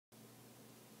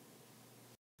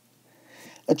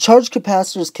A charged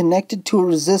capacitor is connected to a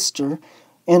resistor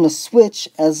and a switch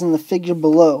as in the figure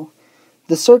below.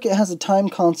 The circuit has a time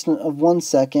constant of 1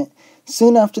 second.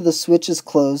 Soon after the switch is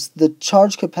closed, the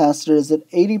charged capacitor is at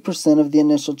 80% of the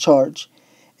initial charge.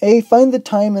 A. Find the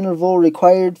time interval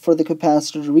required for the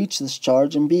capacitor to reach this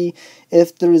charge, and B.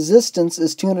 If the resistance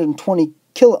is 220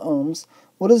 kiloohms,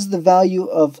 what is the value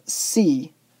of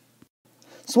C?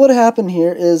 So what happened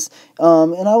here is,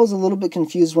 and I was a little bit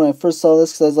confused when I first saw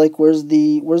this because I was like, where's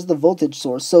the voltage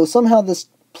source? So somehow this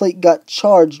plate got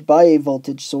charged by a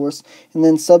voltage source, and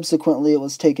then subsequently it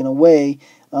was taken away,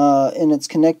 and it's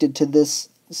connected to this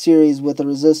series with a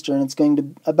resistor, and it's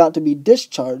about to be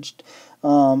discharged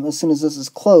as soon as this is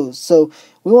closed. So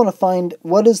we want to find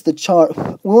what is the charge.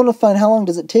 We want to find how long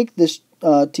does it take this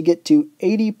to get to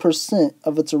 80%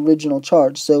 of its original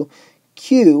charge. So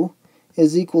Q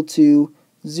is equal to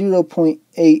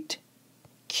 0.8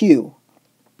 Q.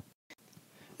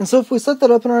 And so if we set that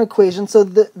up in our equation, so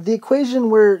the equation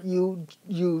where you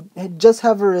just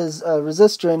have a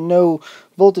resistor and no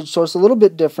voltage source, a little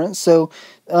bit different. So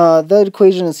that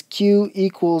equation is Q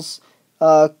equals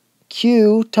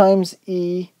Q times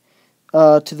E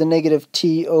to the negative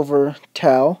T over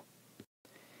tau.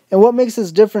 And what makes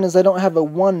this different is I don't have a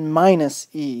 1 minus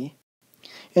E.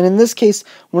 And in this case,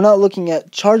 we're not looking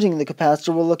at charging the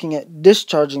capacitor, we're looking at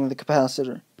discharging the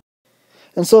capacitor.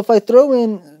 And so if I throw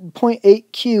in 0.8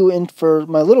 Q in for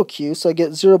my little q, so I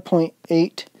get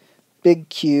 0.8 big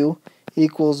Q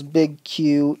equals big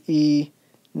Q E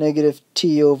negative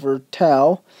T over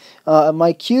tau.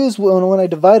 My Q's, when I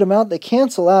divide them out, they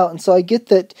cancel out, and so I get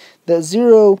that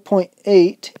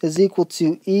 0.8 is equal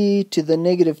to E to the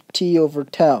negative T over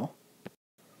tau.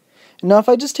 Now if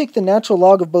I just take the natural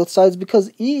log of both sides,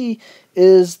 because E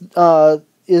is the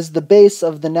base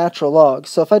of the natural log.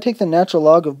 So if I take the natural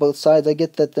log of both sides, I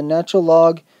get that the natural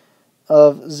log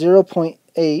of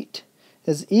 0.8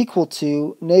 is equal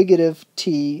to negative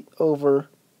T over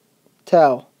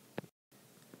tau.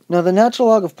 Now the natural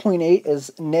log of 0.8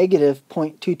 is negative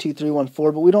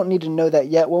 0.22314, but we don't need to know that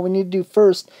yet. What we need to do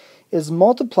first is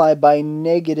multiply by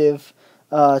negative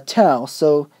tau.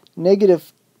 So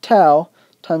negative tau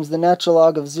times the natural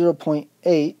log of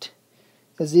 0.8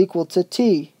 is equal to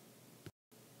T.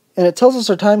 And it tells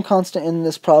us our time constant in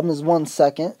this problem is 1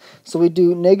 second. So we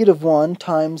do negative 1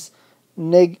 times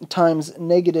negative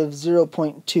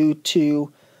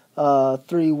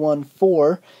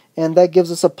 0.22314, and that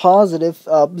gives us a positive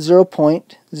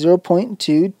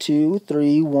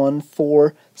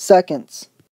 0.02314 seconds.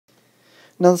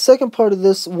 Now the second part of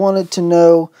this wanted to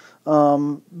know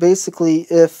basically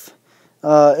if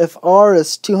R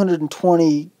is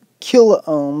 220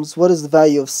 kiloohms, what is the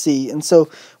value of C? And so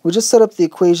we just set up the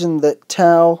equation that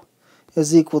tau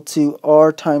is equal to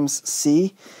R times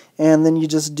C, and then you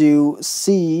just do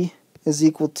C is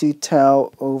equal to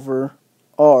tau over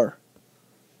R.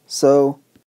 So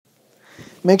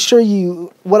make sure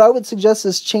what I would suggest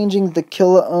is changing the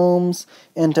kiloohms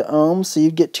into ohms, so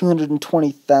you get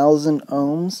 220,000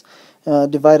 ohms.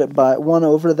 Divide it by 1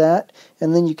 over that,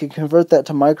 and then you can convert that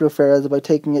to microfarads by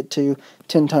taking it to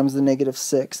 10 times the negative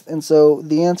 6th. And so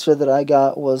the answer that I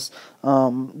got was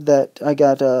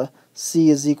C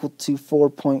is equal to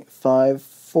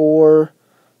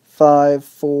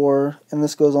 4.5454, and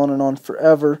this goes on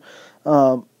forever,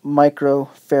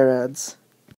 microfarads.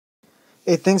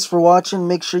 Hey, thanks for watching.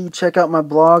 Make sure you check out my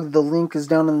blog. The link is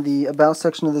down in the About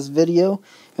section of this video,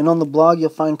 and on the blog you'll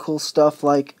find cool stuff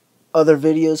like other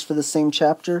videos for the same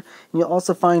chapter, and you'll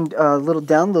also find little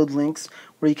download links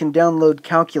where you can download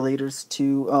calculators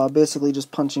to basically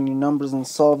just punch in your numbers and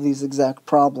solve these exact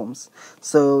problems.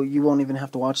 So you won't even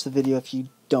have to watch the video if you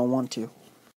don't want to.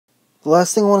 The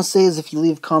last thing I want to say is if you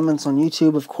leave comments on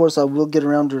YouTube, of course I will get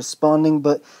around to responding,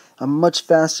 but I'm much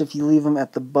faster if you leave them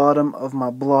at the bottom of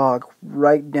my blog,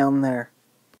 right down there.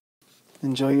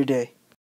 Enjoy your day.